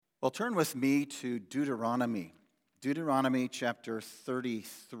Well, turn with me to Deuteronomy chapter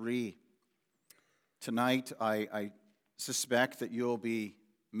 33. Tonight, I suspect that you'll be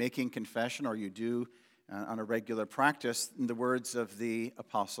making confession, or you do on a regular practice, in the words of the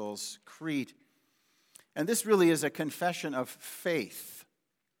Apostles' Creed. And this really is a confession of faith.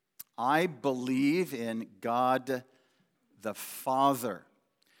 I believe in God the Father.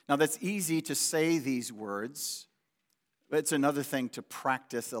 Now, that's easy to say these words, but it's another thing to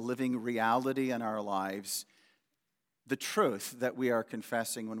practice a living reality in our lives, the truth that we are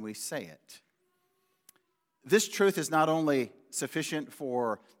confessing when we say it. This truth is not only sufficient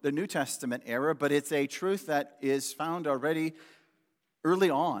for the New Testament era, but it's a truth that is found already early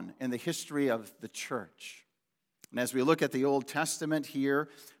on in the history of the church. And as we look at the Old Testament here,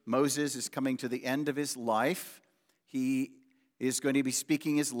 Moses is coming to the end of his life. He is going to be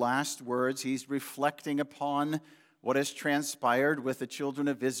speaking his last words. He's reflecting upon what has transpired with the children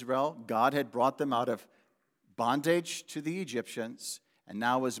of Israel. God had brought them out of bondage to the Egyptians and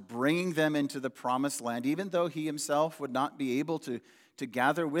now was bringing them into the promised land, even though he himself would not be able to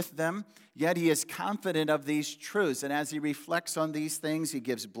gather with them. Yet he is confident of these truths. And as he reflects on these things, he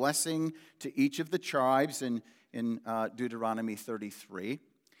gives blessing to each of the tribes in Deuteronomy 33.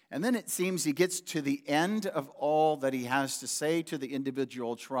 And then it seems he gets to the end of all that he has to say to the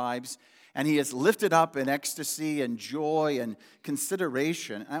individual tribes, and he is lifted up in ecstasy and joy and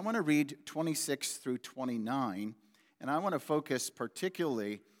consideration. And I want to read 26 through 29, and I want to focus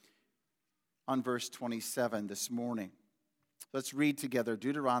particularly on verse 27 this morning. Let's read together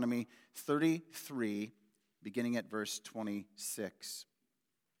Deuteronomy 33, beginning at verse 26.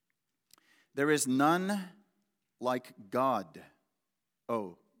 There is none like God,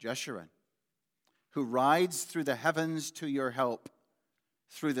 O Jeshurun, who rides through the heavens to your help,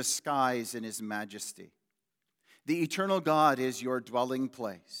 through the skies in his majesty. The eternal God is your dwelling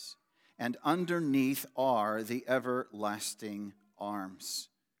place, and underneath are the everlasting arms.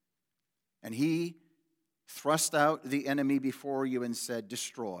 And he thrust out the enemy before you and said,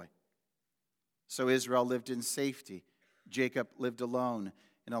 destroy. So Israel lived in safety. Jacob lived alone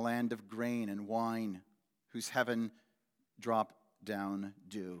in a land of grain and wine, whose heaven dropped down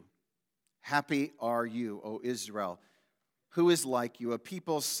dew. Happy are you, O Israel. Who is like you, a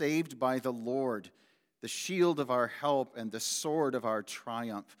people saved by the Lord, the shield of our help and the sword of our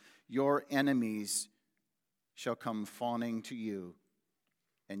triumph? Your enemies shall come fawning to you,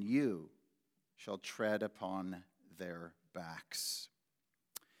 and you shall tread upon their backs.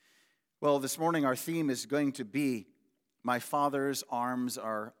 Well, this morning our theme is going to be, my Father's arms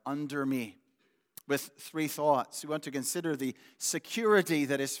are under me, with three thoughts. We want to consider the security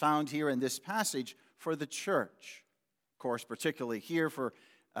that is found here in this passage for the church. Of course, particularly here for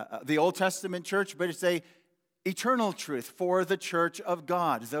the Old Testament church, but it's an eternal truth for the church of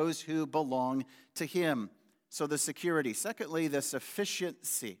God, those who belong to him. So the security. Secondly, the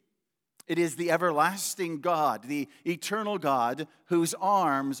sufficiency. It is the everlasting God, the eternal God, whose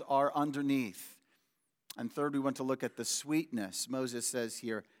arms are underneath. And third, we want to look at the sweetness. Moses says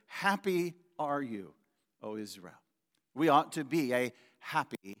here, happy are you, O Israel. We ought to be a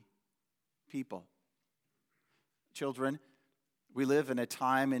happy people. Children, we live in a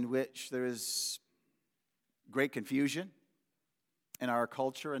time in which there is great confusion in our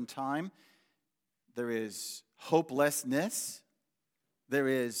culture and time. There is hopelessness. There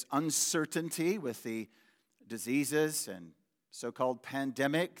is uncertainty with the diseases and so-called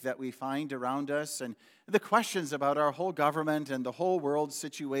pandemic that we find around us, and the questions about our whole government and the whole world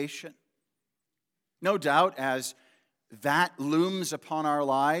situation. No doubt, as that looms upon our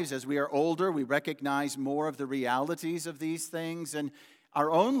lives, as we are older, we recognize more of the realities of these things and our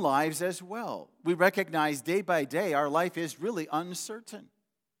own lives as well. We recognize day by day our life is really uncertain.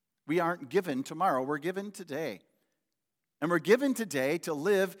 We aren't given tomorrow, we're given today. And we're given today to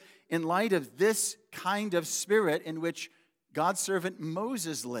live in light of this kind of spirit in which God's servant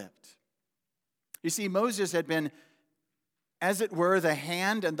Moses lived. You see, Moses had been, as it were, the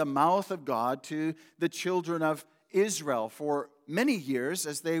hand and the mouth of God to the children of Israel for many years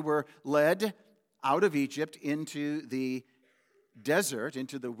as they were led out of Egypt into the desert,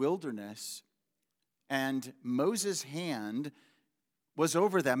 into the wilderness. And Moses' hand was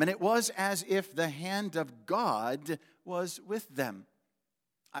over them. And it was as if the hand of God was with them.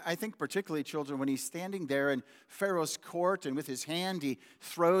 I think particularly, children, when he's standing there in Pharaoh's court and with his hand he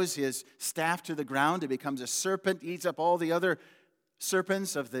throws his staff to the ground, it becomes a serpent, eats up all the other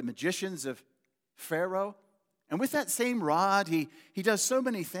serpents of the magicians of Pharaoh. And with that same rod, he does so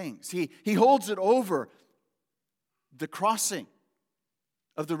many things. He holds it over the crossing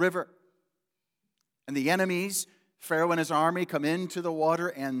of the river. And the enemies Pharaoh and his army come into the water,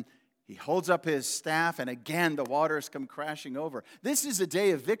 and he holds up his staff, and again the waters come crashing over. This is a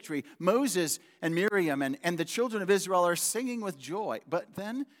day of victory. Moses and Miriam and the children of Israel are singing with joy, but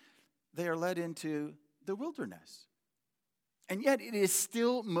then they are led into the wilderness. And yet it is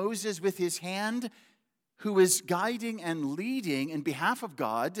still Moses with his hand who is guiding and leading in behalf of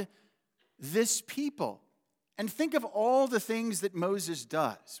God this people. And think of all the things that Moses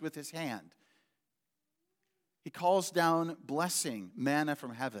does with his hand. He calls down blessing, manna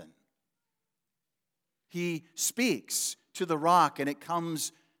from heaven. He speaks to the rock and it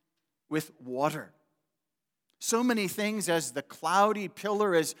comes with water. So many things as the cloudy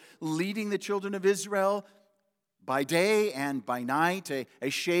pillar is leading the children of Israel by day and by night, a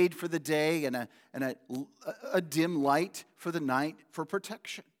shade for the day and a dim light for the night for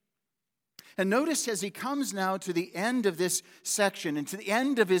protection. And notice as he comes now to the end of this section and to the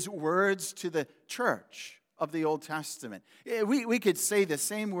end of his words to the church of the Old Testament. We could say the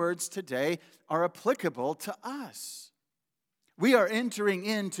same words today are applicable to us. We are entering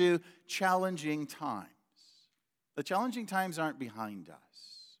into challenging times. The challenging times aren't behind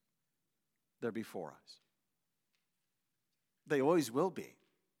us. They're before us. They always will be,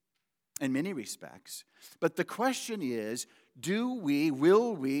 in many respects. But the question is,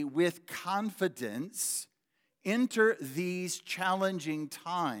 will we, with confidence, enter these challenging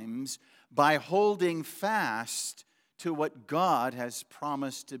times by holding fast to what God has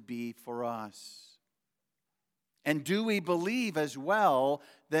promised to be for us? And do we believe as well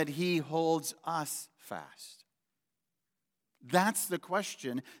that He holds us fast? That's the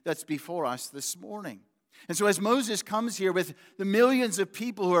question that's before us this morning. And so as Moses comes here with the millions of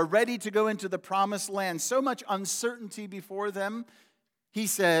people who are ready to go into the promised land, so much uncertainty before them, he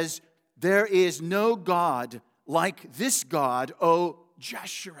says, there is no God like this God, O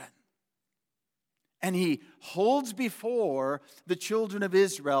Jeshurun. And he holds before the children of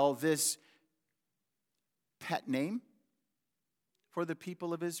Israel this pet name for the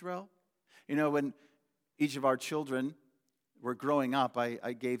people of Israel. You know, when each of our children were growing up,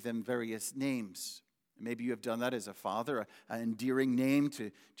 I gave them various names. Maybe you have done that as a father, an endearing name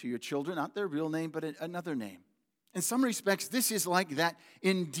to your children, not their real name, but another name. In some respects, this is like that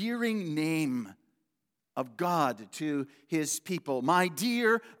endearing name of God to His people. My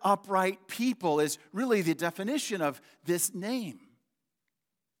dear upright people is really the definition of this name.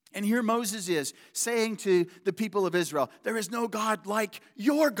 And here Moses is saying to the people of Israel, there is no God like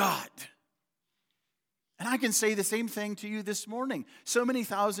your God. And I can say the same thing to you this morning, so many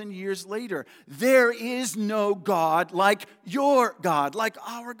thousand years later. There is no God like your God, like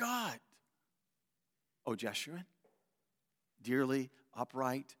our God. O Jeshurun, dearly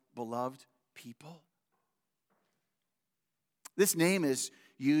upright, beloved people. This name is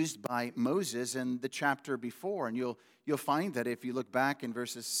used by Moses in the chapter before, and you'll find that if you look back in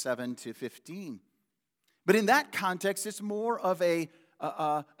verses 7 to 15. But in that context, it's more of an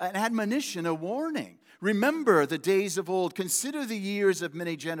admonition, a warning. Remember the days of old. Consider the years of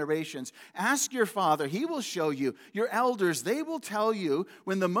many generations. Ask your father, he will show you. Your elders, they will tell you.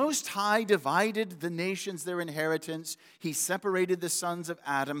 When the Most High divided the nations their inheritance, He separated the sons of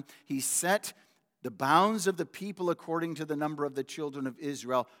Adam. He set the bounds of the people according to the number of the children of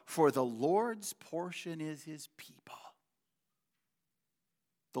Israel. For the Lord's portion is His people.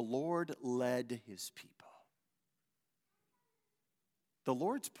 The Lord led His people. The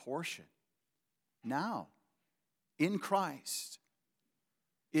Lord's portion now in Christ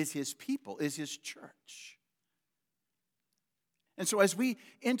is His people, is His church. And so as we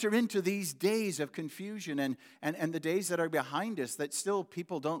enter into these days of confusion and the days that are behind us, that still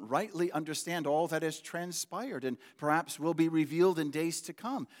people don't rightly understand all that has transpired and perhaps will be revealed in days to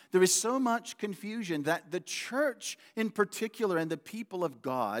come. There is so much confusion that the church in particular and the people of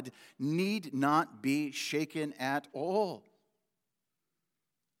God need not be shaken at all.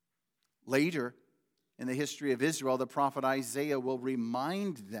 Later in the history of Israel, the prophet Isaiah will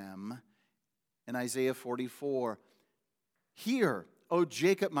remind them in Isaiah 44, "Hear, O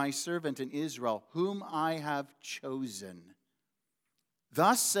Jacob, my servant, and Israel, whom I have chosen.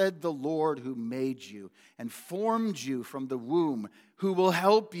 Thus said the Lord who made you and formed you from the womb, who will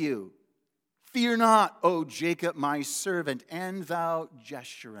help you. Fear not, O Jacob, my servant, and thou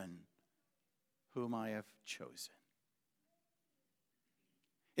Jeshurun, whom I have chosen."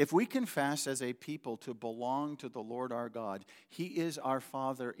 If we confess as a people to belong to the Lord our God, He is our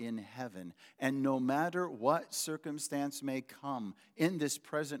Father in heaven. And no matter what circumstance may come in this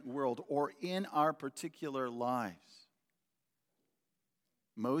present world or in our particular lives,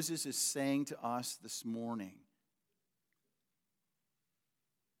 Moses is saying to us this morning,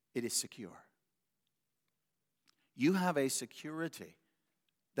 it is secure. You have a security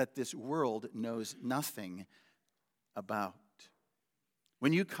that this world knows nothing about.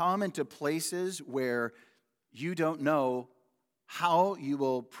 When you come into places where you don't know how you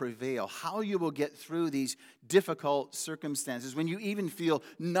will prevail, how you will get through these difficult circumstances, when you even feel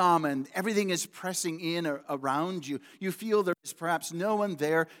numb and everything is pressing in around you, you feel there's perhaps no one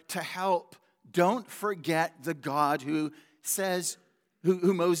there to help. Don't forget the God who says,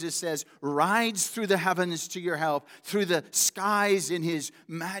 who Moses says, rides through the heavens to your help, through the skies in his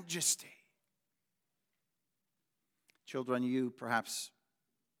majesty. Children, you perhaps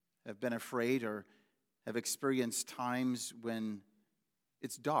have been afraid or have experienced times when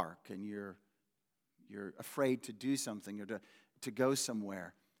it's dark and you're afraid to do something or to go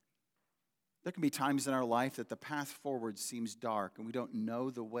somewhere. There can be times in our life that the path forward seems dark and we don't know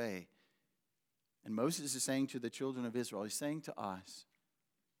the way. And Moses is saying to the children of Israel, he's saying to us,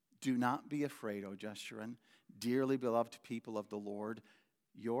 do not be afraid, O Jeshurun, dearly beloved people of the Lord.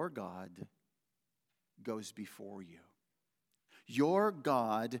 Your God goes before you. Your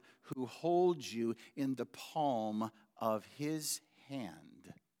God who holds you in the palm of his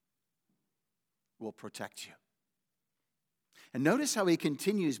hand will protect you. And notice how he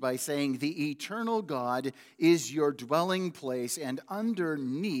continues by saying, the eternal God is your dwelling place, and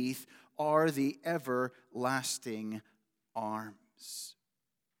underneath are the everlasting arms.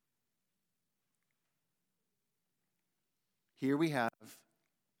 Here we have,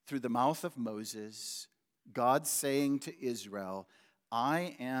 through the mouth of Moses, God saying to Israel,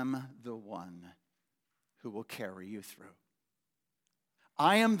 I am the one who will carry you through.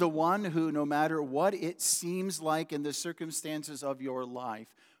 I am the one who, no matter what it seems like in the circumstances of your life,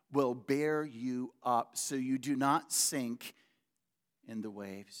 will bear you up so you do not sink in the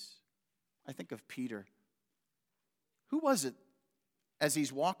waves. I think of Peter. Who was it, as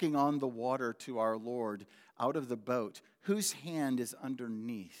he's walking on the water to our Lord out of the boat, whose hand is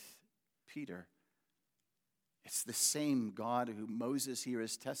underneath Peter? It's the same God who Moses here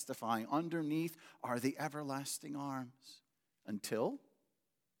is testifying. Underneath are the everlasting arms. Until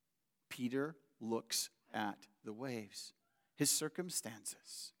Peter looks at the waves, his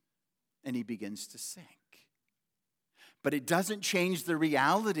circumstances, and he begins to sink. But it doesn't change the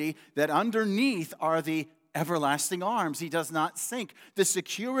reality that underneath are the everlasting arms. He does not sink. The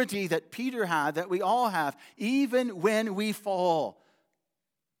security that Peter had, that we all have, even when we fall,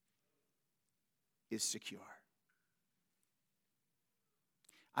 is secure.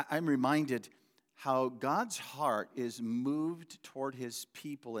 I'm reminded how God's heart is moved toward his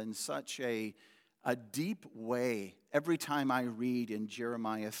people in such a deep way every time I read in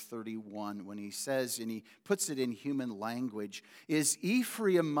Jeremiah 31 when he says, and he puts it in human language, is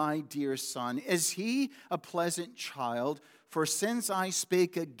Ephraim my dear son? Is he a pleasant child? For since I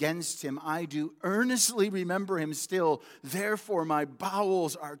spake against him, I do earnestly remember him still. Therefore my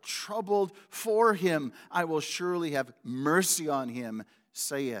bowels are troubled for him. I will surely have mercy on him,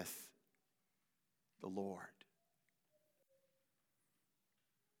 saith the Lord.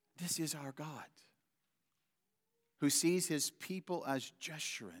 This is our God, who sees his people as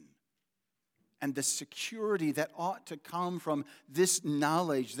Jeshurun, and the security that ought to come from this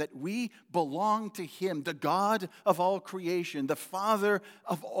knowledge that we belong to him, the God of all creation, the Father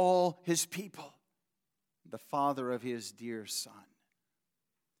of all his people, the Father of his dear Son.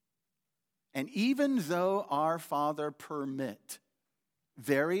 And even though our Father permit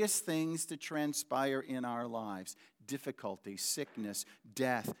various things to transpire in our lives, difficulty, sickness,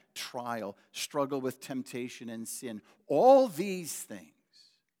 death, trial, struggle with temptation and sin, all these things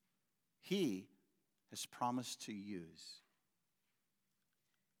he has promised to use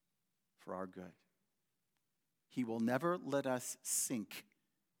for our good. He will never let us sink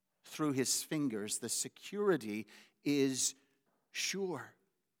through his fingers. The security is sure.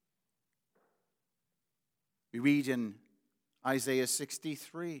 We read in Isaiah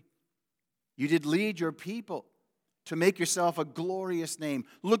 63, you did lead your people to make yourself a glorious name.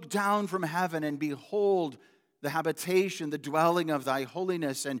 Look down from heaven and behold the habitation, the dwelling of thy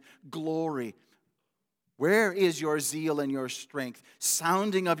holiness and glory. Where is your zeal and your strength?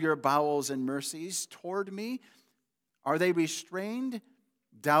 Sounding of your bowels and mercies toward me? Are they restrained?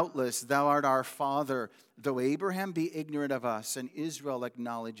 Doubtless thou art our father, though Abraham be ignorant of us and Israel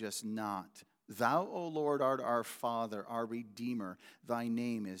acknowledge us not. Thou, O Lord, art our Father, our Redeemer. Thy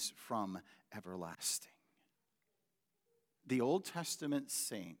name is from everlasting. The Old Testament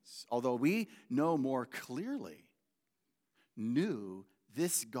saints, although we know more clearly, knew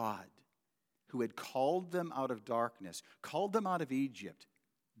this God who had called them out of darkness, called them out of Egypt,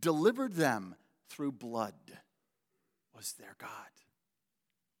 delivered them through blood, was their God.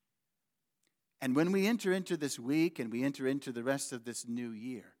 And when we enter into this week and we enter into the rest of this new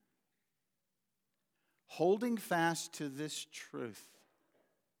year, holding fast to this truth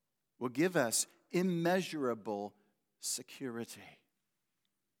will give us immeasurable security.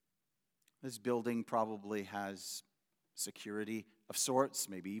 This building probably has security of sorts,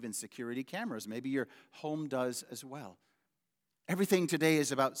 maybe even security cameras. Maybe your home does as well. Everything today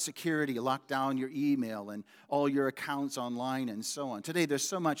is about security. Lock down your email and all your accounts online and so on. Today there's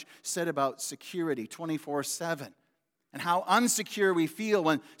so much said about security 24/7 and how unsecure we feel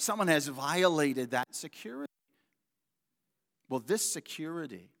when someone has violated that security. Well, this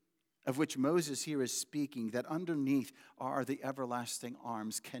security of which Moses here is speaking, that underneath are the everlasting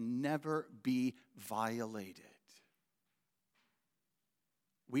arms, can never be violated.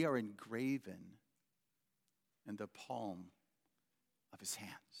 We are engraven in the palm of his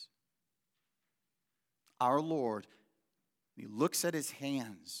hands. Our Lord, he looks at his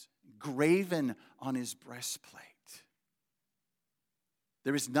hands, graven on his breastplate.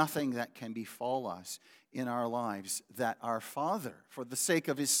 There is nothing that can befall us in our lives that our Father, for the sake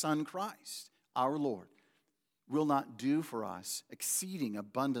of his Son Christ, our Lord, will not do for us exceeding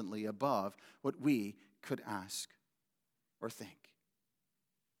abundantly above what we could ask or think.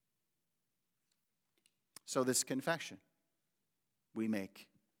 So this confession we make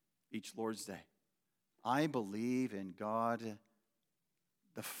each Lord's Day. I believe in God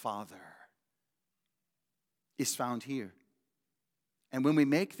the Father is found here. And when we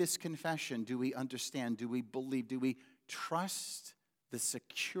make this confession, do we understand, do we believe, do we trust the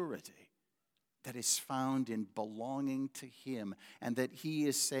security that is found in belonging to him, and that he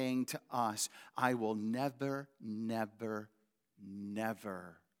is saying to us, I will never, never,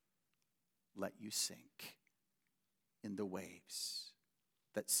 never let you sink in the waves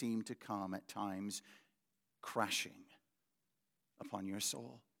that seem to come at times crashing upon your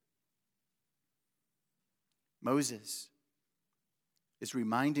soul. Moses is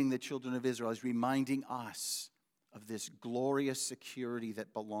reminding the children of Israel, is reminding us of this glorious security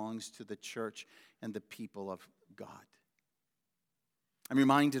that belongs to the church and the people of God. I'm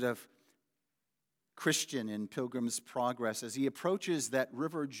reminded of Christian in Pilgrim's Progress as he approaches that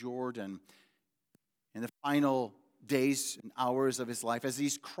River Jordan in the final days and hours of his life. As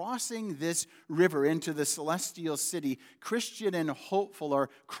he's crossing this river into the celestial city, Christian and hopeful are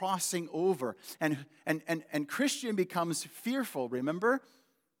crossing over. And Christian becomes fearful, remember?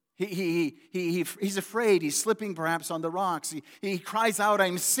 He's afraid. He's slipping perhaps on the rocks. He cries out,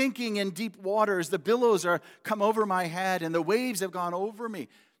 I'm sinking in deep waters. The billows are come over my head and the waves have gone over me.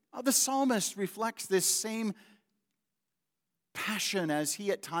 The psalmist reflects this same passion as he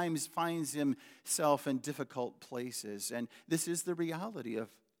at times finds himself in difficult places. And this is the reality of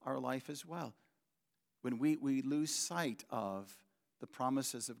our life as well. When we lose sight of the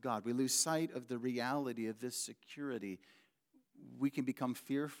promises of God, we lose sight of the reality of this security, we can become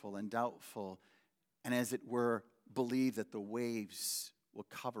fearful and doubtful, and as it were, believe that the waves will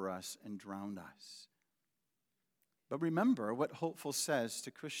cover us and drown us. But remember what Hopeful says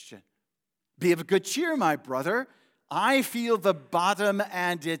to Christian. Be of good cheer, my brother. I feel the bottom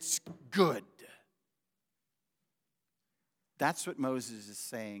and it's good. That's what Moses is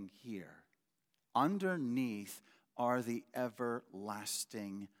saying here. Underneath are the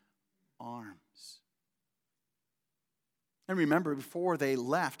everlasting arms. And remember, before they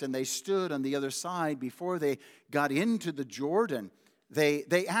left and they stood on the other side, before they got into the Jordan,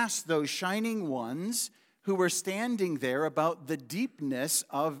 they asked those shining ones who were standing there about the deepness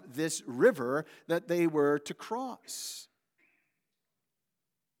of this river that they were to cross.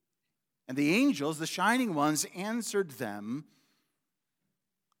 And the angels, the shining ones, answered them,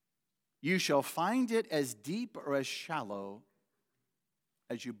 you shall find it as deep or as shallow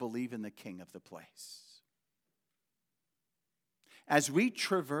as you believe in the King of the place. As we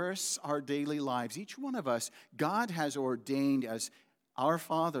traverse our daily lives, each one of us, God has ordained as our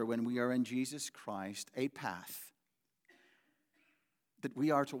Father, when we are in Jesus Christ, a path that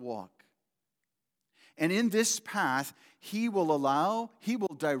we are to walk. And in this path, he will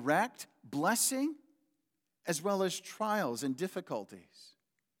direct blessing as well as trials and difficulties.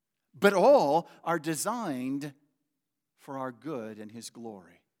 But all are designed for our good and his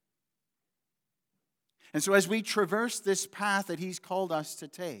glory. And so as we traverse this path that he's called us to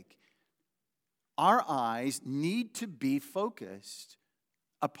take, our eyes need to be focused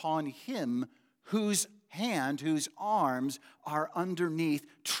upon him whose hand, whose arms are underneath,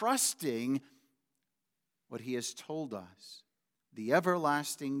 trusting what he has told us. The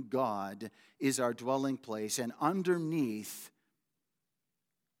everlasting God is our dwelling place, and underneath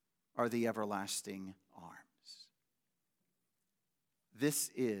are the everlasting arms.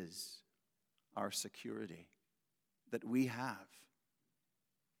 This is our security that we have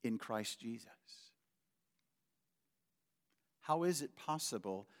in Christ Jesus. How is it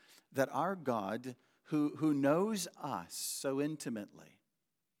possible that our God, who knows us so intimately,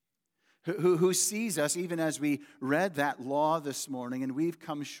 who sees us even as we read that law this morning, and we've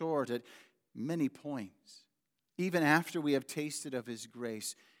come short at many points, even after we have tasted of his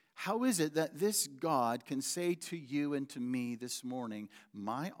grace, how is it that this God can say to you and to me this morning,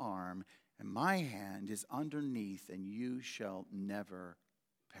 my arm and my hand is underneath, and you shall never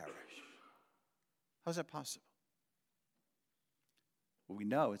perish? How is that possible? Well, we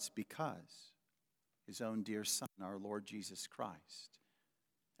know it's because his own dear Son, our Lord Jesus Christ,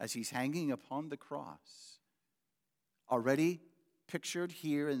 as he's hanging upon the cross, already pictured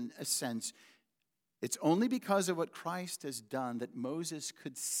here in a sense, it's only because of what Christ has done that Moses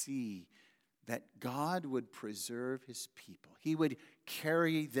could see that God would preserve his people. He would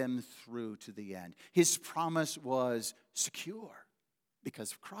carry them through to the end. His promise was secure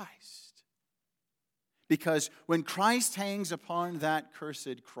because of Christ. Because when Christ hangs upon that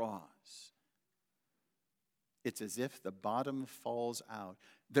cursed cross, it's as if the bottom falls out.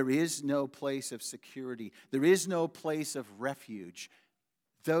 There is no place of security. There is no place of refuge.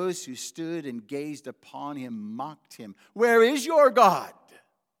 Those who stood and gazed upon him mocked him. Where is your God?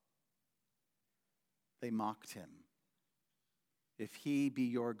 They mocked him. If he be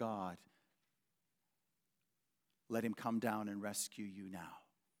your God, let him come down and rescue you now.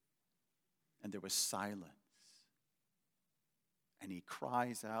 And there was silence. And he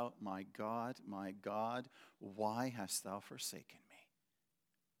cries out, my God, why hast thou forsaken me?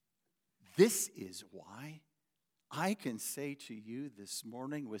 This is why I can say to you this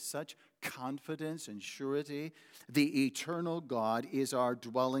morning with such confidence and surety, the eternal God is our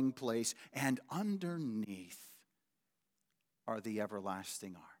dwelling place, and underneath are the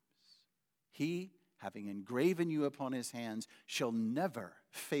everlasting arms. He, having engraven you upon his hands, shall never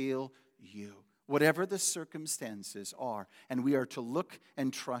fail you, whatever the circumstances are, and we are to look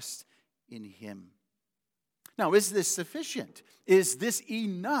and trust in him. Now, is this sufficient? Is this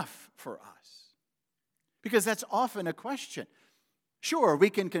enough for us? Because that's often a question. Sure, we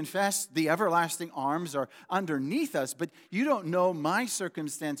can confess the everlasting arms are underneath us, but you don't know my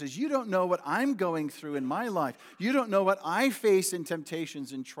circumstances. You don't know what I'm going through in my life. You don't know what I face in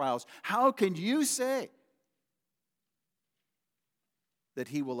temptations and trials. How can you say that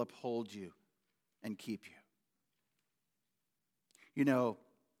he will uphold you and keep you? You know,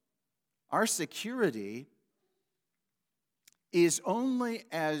 our security is only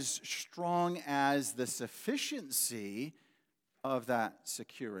as strong as the sufficiency of that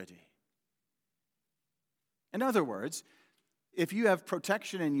security. In other words, if you have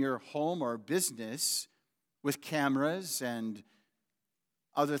protection in your home or business with cameras and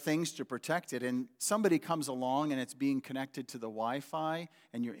other things to protect it, and somebody comes along and it's being connected to the Wi-Fi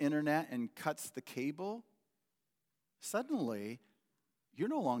and your internet and cuts the cable, suddenly you're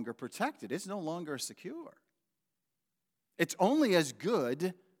no longer protected. It's no longer secure. It's only as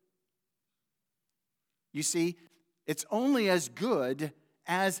good, you see, it's only as good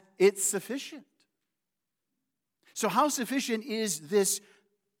as it's sufficient. So how sufficient is this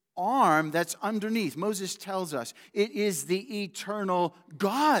arm that's underneath? Moses tells us it is the eternal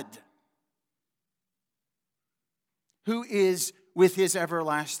God who is with his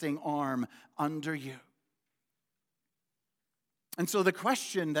everlasting arm under you. And so the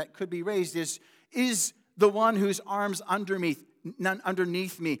question that could be raised is the one whose arms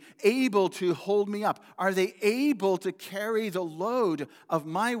underneath me able to hold me up? Are they able to carry the load of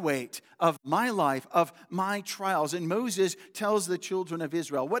my weight, of my life, of my trials? And Moses tells the children of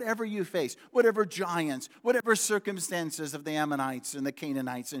Israel, whatever you face, whatever giants, whatever circumstances of the Ammonites and the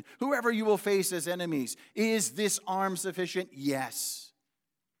Canaanites, and whoever you will face as enemies, is this arm sufficient? Yes.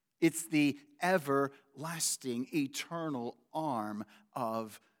 It's the everlasting, eternal arm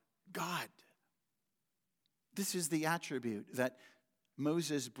of God. This is the attribute that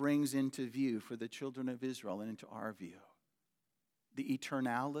Moses brings into view for the children of Israel and into our view. The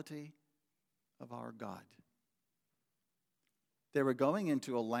eternality of our God. They were going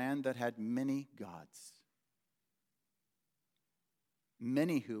into a land that had many gods.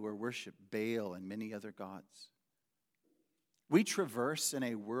 Many who were worshiped Baal and many other gods. We traverse in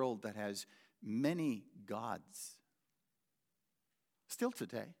a world that has many gods. Still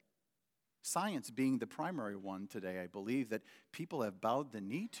today. Science being the primary one today, I believe, that people have bowed the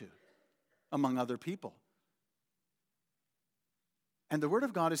knee to, among other people. And the Word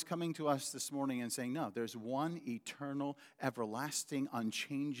of God is coming to us this morning and saying, no, there's one eternal, everlasting,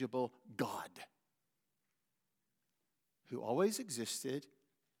 unchangeable God who always existed,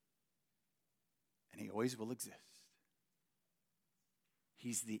 and he always will exist.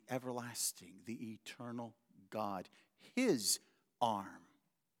 He's the everlasting, the eternal God. His arm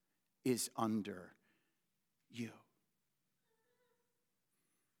is under you.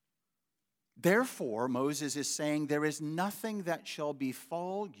 Therefore, Moses is saying, there is nothing that shall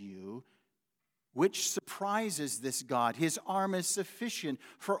befall you which surprises this God. His arm is sufficient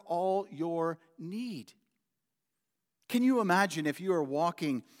for all your need. Can you imagine if you are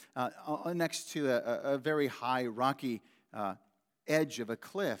walking next to a very high, rocky edge of a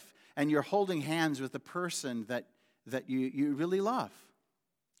cliff, and you're holding hands with the person that you really love,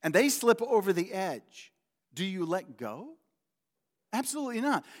 and they slip over the edge? Do you let go? Absolutely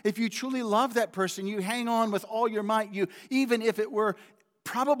not. If you truly love that person, you hang on with all your might. You, even if it were,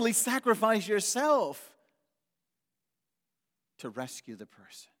 probably sacrifice yourself to rescue the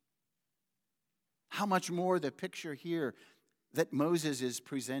person. How much more the picture here that Moses is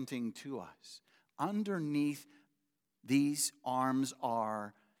presenting to us. Underneath these arms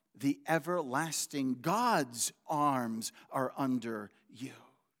are the everlasting God's arms are under you.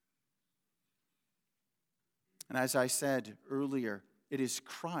 And as I said earlier, it is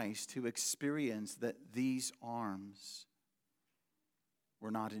Christ who experienced that these arms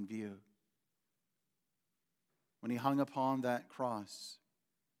were not in view. When he hung upon that cross,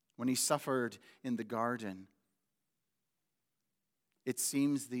 when he suffered in the garden, it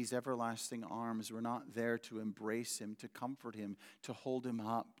seems these everlasting arms were not there to embrace him, to comfort him, to hold him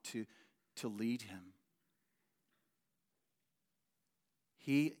up, to lead him.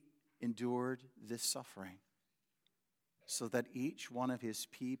 He endured this suffering so that each one of his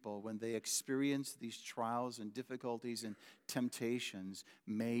people, when they experience these trials and difficulties and temptations,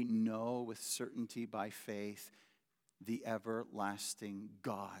 may know with certainty by faith the everlasting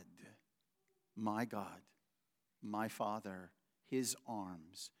God, my Father, his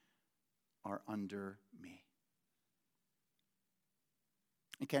arms are under me.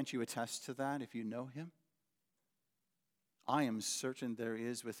 And can't you attest to that if you know him? I am certain there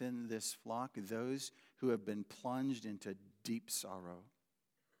is within this flock those who have been plunged into deep sorrow,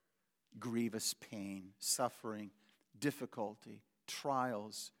 grievous pain, suffering, difficulty,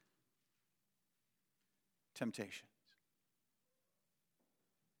 trials, temptations.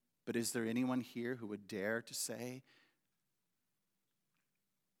 But is there anyone here who would dare to say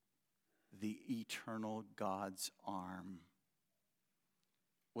the eternal God's arm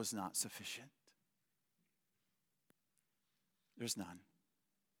was not sufficient? There's none.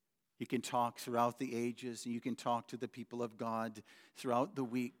 You can talk throughout the ages, and you can talk to the people of God throughout the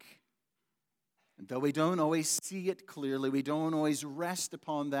week. And though we don't always see it clearly, we don't always rest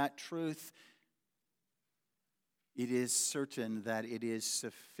upon that truth, it is certain that it is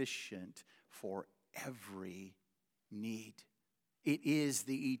sufficient for every need. It is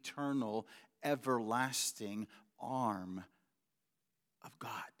the eternal, everlasting arm of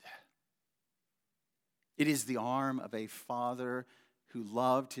God. It is the arm of a Father who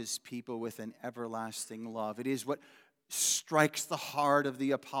loved his people with an everlasting love. It is what strikes the heart of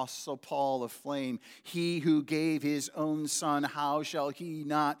the Apostle Paul aflame. He who gave his own Son, how shall he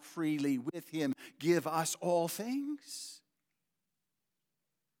not freely with him give us all things?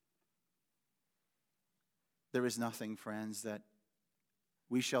 There is nothing, friends, that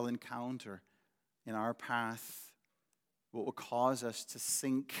we shall encounter in our path what will cause us to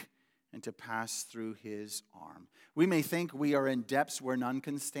sink and to pass through his arm. We may think we are in depths where none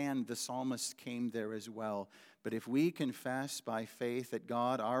can stand. The psalmist came there as well. But if we confess by faith that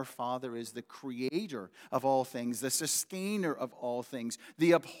God, our Father, is the creator of all things, the sustainer of all things,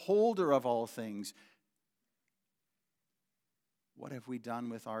 the upholder of all things, what have we done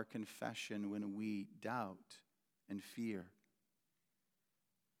with our confession when we doubt and fear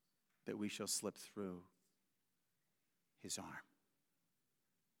that we shall slip through his arm?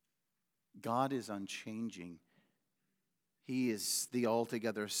 God is unchanging. He is the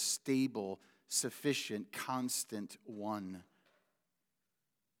altogether stable, sufficient, constant one.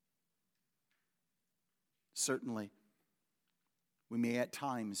 Certainly, we may at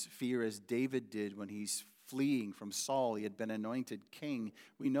times fear as David did when he's fleeing from Saul. He had been anointed king.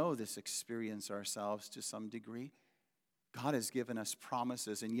 We know this experience ourselves to some degree. God has given us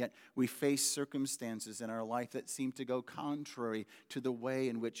promises, and yet we face circumstances in our life that seem to go contrary to the way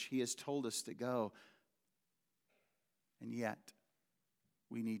in which he has told us to go. And yet,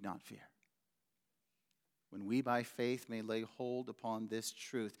 we need not fear. When we by faith may lay hold upon this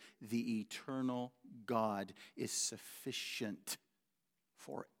truth, the eternal God is sufficient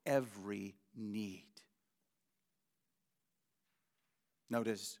for every need.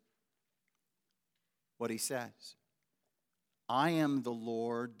 Notice what he says. I am the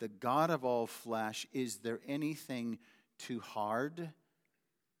Lord, the God of all flesh. Is there anything too hard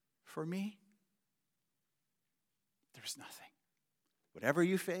for me? There's nothing. Whatever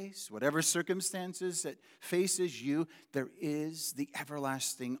you face, whatever circumstances that faces you, there is the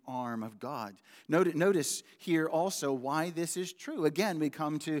everlasting arm of God. Notice here also why this is true. Again, we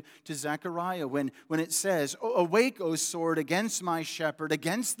come to Zechariah when it says, "Awake, O sword, against my shepherd,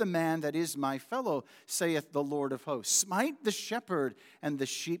 against the man that is my fellow, saith the Lord of hosts. Smite the shepherd, and the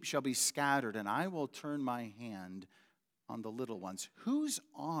sheep shall be scattered, and I will turn my hand on the little ones." Whose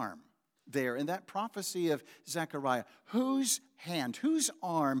arm? There in that prophecy of Zechariah, whose hand, whose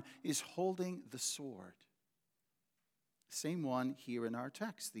arm is holding the sword? Same one here in our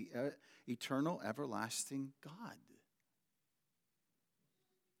text, the eternal, everlasting God.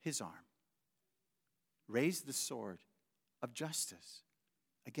 His arm raised the sword of justice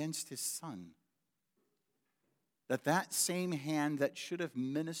against his Son. That same hand that should have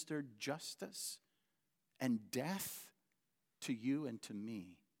ministered justice and death to you and to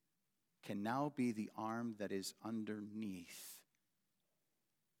me can now be the arm that is underneath.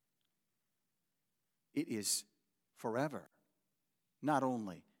 It is forever, not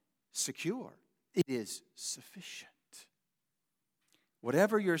only secure, it is sufficient.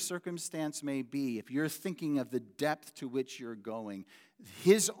 Whatever your circumstance may be, if you're thinking of the depth to which you're going,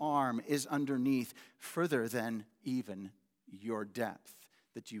 his arm is underneath further than even your depth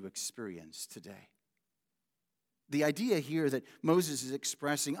that you experience today. The idea here that Moses is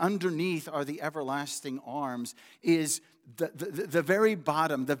expressing, underneath are the everlasting arms, is the very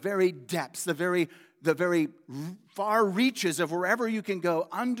bottom, the very depths, the very far reaches of wherever you can go.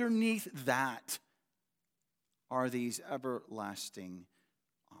 Underneath that are these everlasting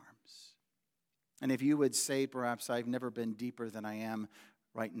arms. And if you would say, perhaps, I've never been deeper than I am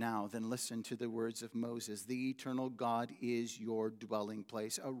right now, then listen to the words of Moses. The eternal God is your dwelling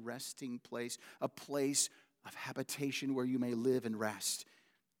place, a resting place, a place of habitation where you may live and rest.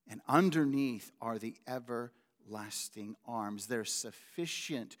 And underneath are the everlasting arms. They're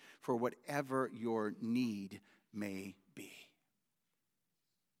sufficient for whatever your need may be.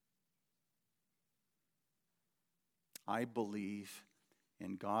 I believe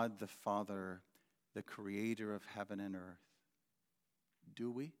in God the Father, the creator of heaven and earth. Do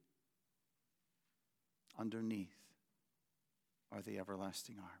we? Underneath are the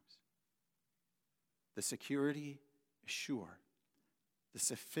everlasting arms. The security is sure. The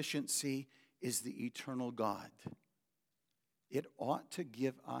sufficiency is the eternal God. It ought to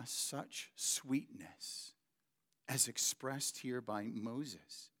give us such sweetness as expressed here by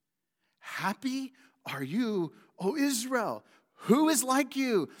Moses. Happy are you, O Israel. Who is like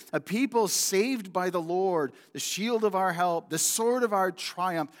you? A people saved by the Lord, the shield of our help, the sword of our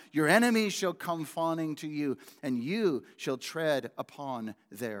triumph. Your enemies shall come fawning to you, and you shall tread upon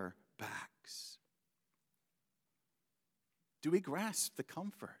their backs. Do we grasp the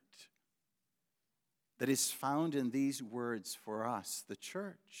comfort that is found in these words for us, the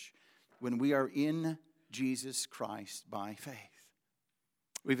church, when we are in Jesus Christ by faith?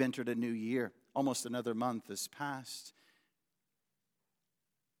 We've entered a new year. Almost another month has passed.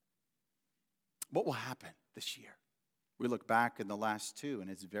 What will happen this year? We look back in the last two,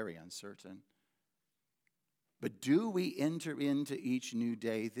 and it's very uncertain. But do we enter into each new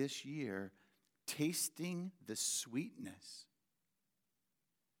day this year tasting the sweetness?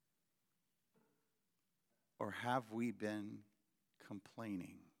 Or have we been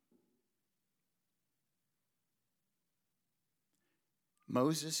complaining?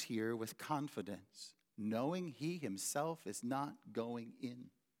 Moses here with confidence, knowing he himself is not going in,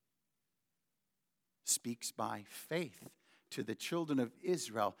 speaks by faith to the children of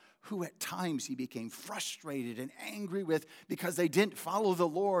Israel, who at times he became frustrated and angry with because they didn't follow the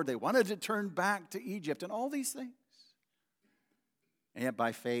Lord. They wanted to turn back to Egypt and all these things. And yet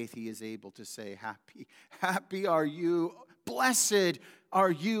by faith he is able to say, happy are you, blessed are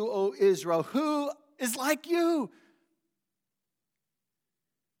you, O Israel. Who is like you?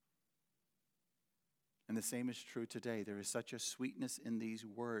 And the same is true today. There is such a sweetness in these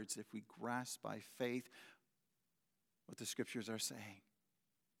words if we grasp by faith what the scriptures are saying.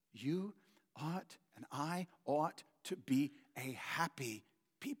 You ought and I ought to be a happy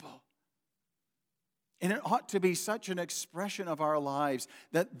people. And it ought to be such an expression of our lives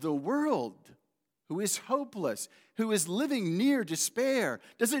that the world, who is hopeless, who is living near despair,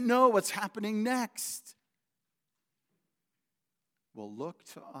 doesn't know what's happening next, will look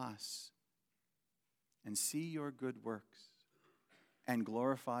to us and see your good works and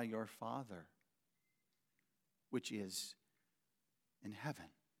glorify your Father, which is in heaven.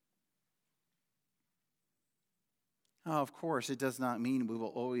 Now, of course, it does not mean we will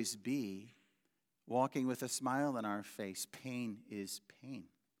always be walking with a smile on our face. Pain is pain.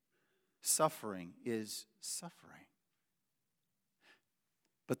 Suffering is suffering.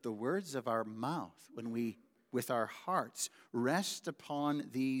 But the words of our mouth, when we, with our hearts, rest upon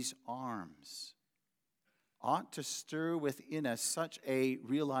these arms, ought to stir within us such a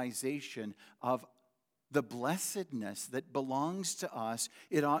realization of the blessedness that belongs to us.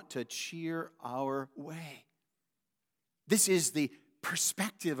 It ought to cheer our way. This is the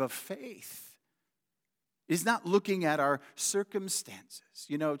perspective of faith. It is not looking at our circumstances.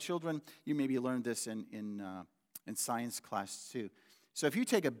 You know, children, you maybe learned this in science class too. So if you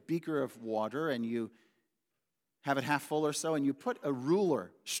take a beaker of water and you have it half full or so, and you put a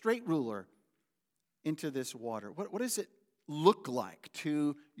ruler, straight ruler, into this water, what does it look like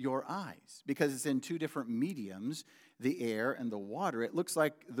to your eyes? Because it's in two different mediums, the air and the water. It looks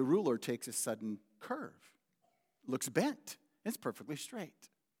like the ruler takes a sudden curve. It looks bent. It's perfectly straight.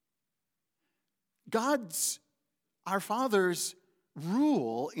 Our Father's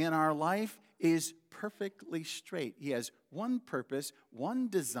rule in our life is perfectly straight. He has one purpose, one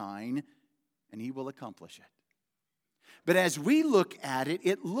design, and He will accomplish it. But as we look at it,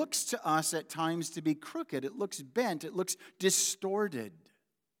 it looks to us at times to be crooked. It looks bent. It looks distorted.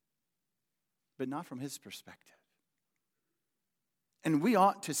 But not from His perspective. And we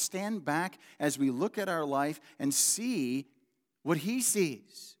ought to stand back as we look at our life and see what He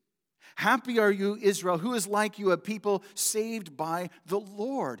sees. Happy are you, Israel, who is like you, a people saved by the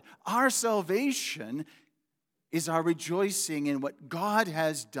Lord. Our salvation is our rejoicing in what God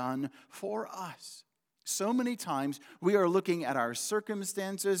has done for us. So many times we are looking at our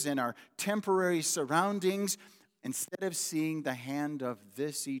circumstances and our temporary surroundings instead of seeing the hand of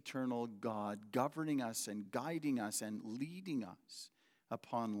this eternal God governing us and guiding us and leading us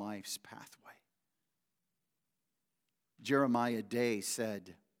upon life's pathway. Jeremiah Day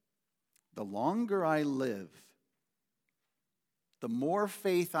said, "The longer I live, the more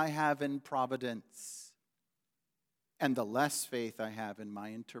faith I have in providence, and the less faith I have in my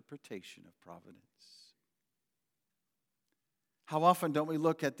interpretation of providence." How often don't we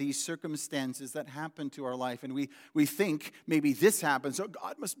look at these circumstances that happen to our life and we think maybe this happens, oh,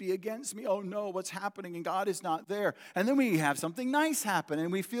 God must be against me. Oh no, what's happening? And God is not there. And then we have something nice happen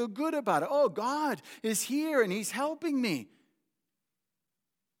and we feel good about it. Oh, God is here and He's helping me.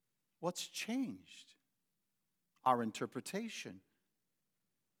 What's changed? Our interpretation.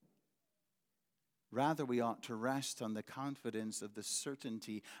 Rather, we ought to rest on the confidence of the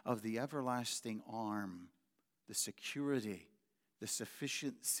certainty of the everlasting arm, the security. The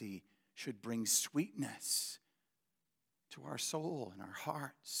sufficiency should bring sweetness to our soul and our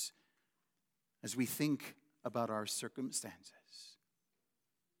hearts as we think about our circumstances.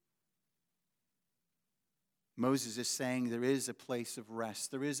 Moses is saying there is a place of rest.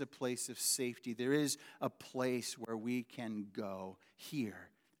 There is a place of safety. There is a place where we can go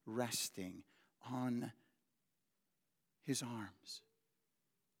here, resting on His arms.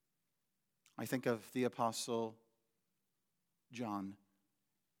 I think of the Apostle John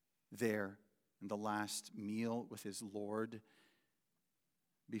there in the last meal with his Lord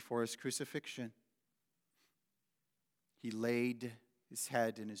before his crucifixion. He laid his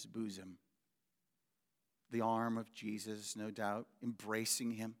head in his bosom, the arm of Jesus, no doubt,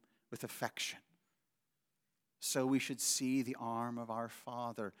 embracing him with affection. So we should see the arm of our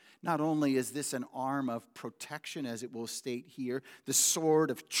Father. Not only is this an arm of protection, as it will state here, the sword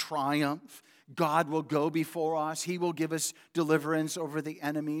of triumph. God will go before us. He will give us deliverance over the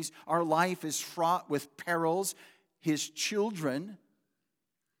enemies. Our life is fraught with perils. His children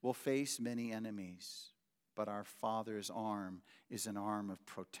will face many enemies. But our Father's arm is an arm of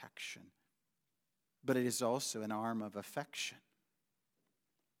protection. But it is also an arm of affection.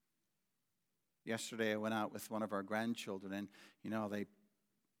 Yesterday I went out with one of our grandchildren and, they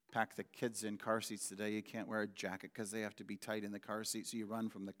pack the kids in car seats today. You can't wear a jacket because they have to be tight in the car seat. So you run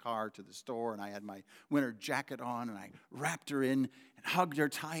from the car to the store, and I had my winter jacket on and I wrapped her in and hugged her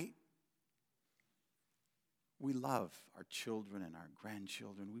tight. We love our children and our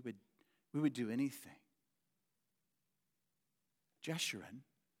grandchildren. We would do anything. Jeshurun,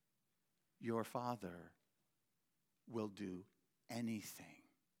 your father, will do anything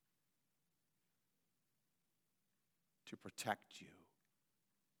to protect you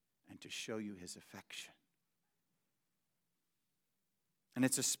and to show you his affection. And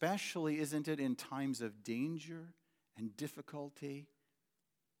it's especially, isn't it, in times of danger and difficulty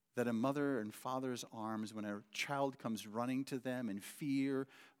that a mother and father's arms, when a child comes running to them in fear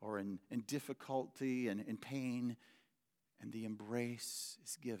or in difficulty and in pain, and the embrace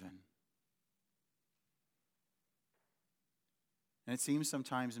is given. And it seems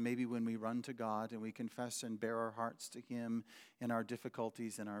sometimes maybe when we run to God and we confess and bare our hearts to Him in our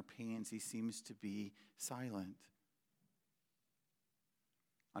difficulties and our pains, He seems to be silent.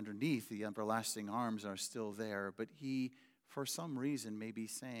 Underneath, the everlasting arms are still there, but He, for some reason, may be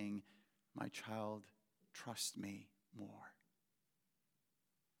saying, my child, trust me more.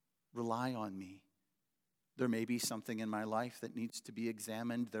 Rely on me. There may be something in my life that needs to be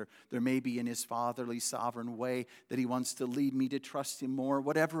examined. There may be in His fatherly, sovereign way that He wants to lead me to trust Him more.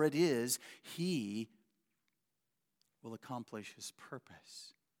 Whatever it is, He will accomplish His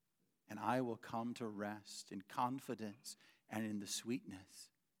purpose. And I will come to rest in confidence and in the sweetness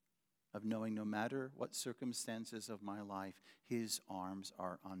of knowing no matter what circumstances of my life, His arms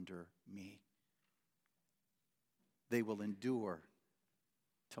are under me. They will endure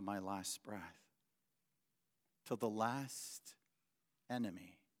till my last breath, till the last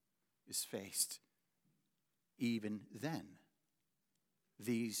enemy is faced. Even then,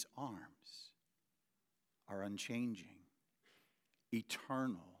 these arms are unchanging,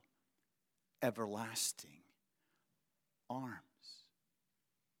 eternal, everlasting arms.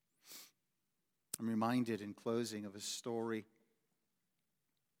 I'm reminded in closing of a story.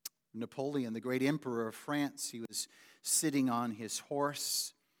 Napoleon, the great emperor of France, he was sitting on his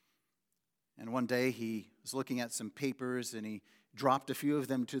horse. And one day he was looking at some papers and he dropped a few of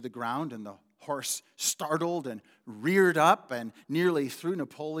them to the ground, and the horse startled and reared up and nearly threw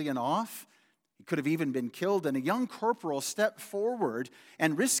Napoleon off. He could have even been killed, and a young corporal stepped forward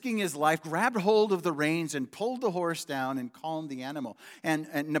and, risking his life, grabbed hold of the reins and pulled the horse down and calmed the animal. And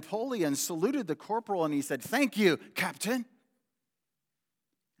Napoleon saluted the corporal and he said, "Thank you, Captain."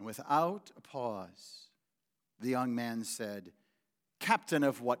 And without a pause, the young man said, "Captain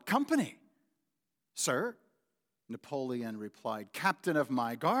of what company?" "Sir," Napoleon replied, "Captain of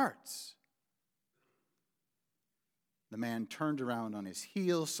my guards." The man turned around on his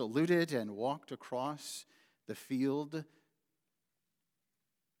heel, saluted, and walked across the field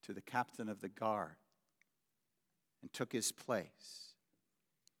to the captain of the guard and took his place.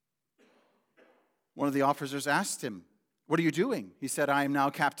 One of the officers asked him, "What are you doing?" He said, "I am now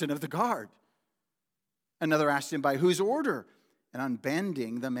captain of the guard." Another asked him, "By whose order?" And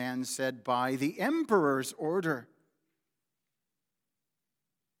unbending, the man said, "By the emperor's order."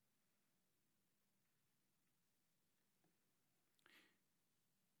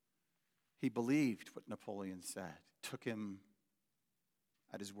 He believed what Napoleon said, took him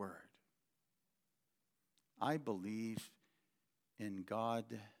at his word. I believe in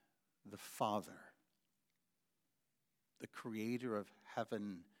God the Father, the creator of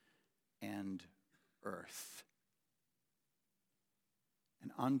heaven and earth.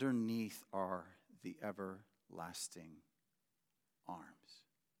 And underneath are the everlasting arms.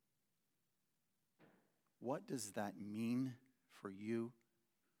 What does that mean for you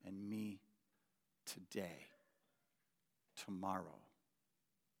and me today, tomorrow,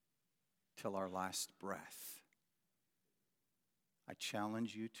 till our last breath? I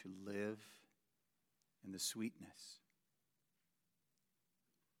challenge you to live in the sweetness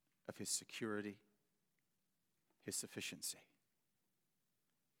of His security, His sufficiency.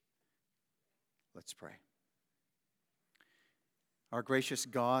 Let's pray. Our gracious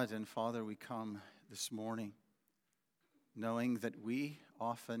God and Father, we come this morning knowing that we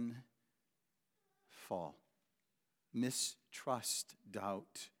often fall, mistrust,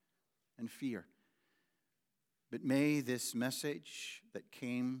 doubt, and fear. But may this message that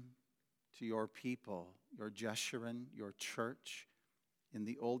came to your people, your Jeshurun, your church in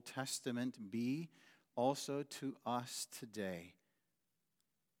the Old Testament, be also to us today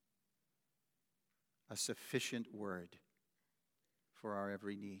a sufficient word for our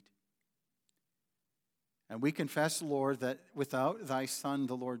every need. And we confess, Lord, that without thy Son,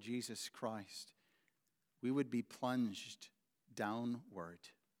 the Lord Jesus Christ, we would be plunged downward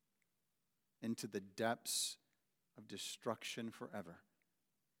into the depths of destruction forever.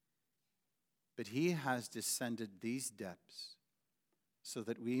 But He has descended these depths so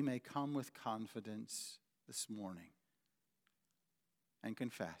that we may come with confidence this morning and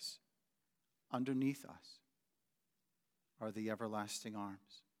confess, underneath us are the everlasting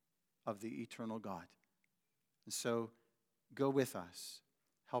arms of the eternal God. And so go with us.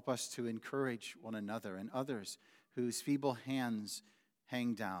 Help us to encourage one another and others whose feeble hands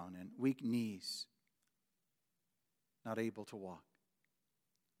hang down and weak knees, not able to walk.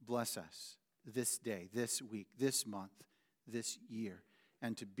 Bless us this day, this week, this month, this year,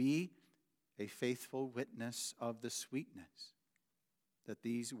 and to be a faithful witness of the sweetness that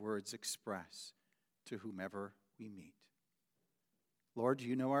these words express to whomever we meet. Lord,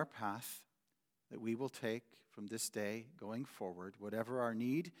 you know our path. that we will take from this day going forward, whatever our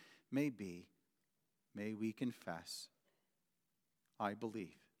need may be, may we confess, I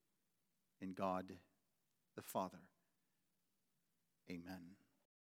believe in God the Father. Amen.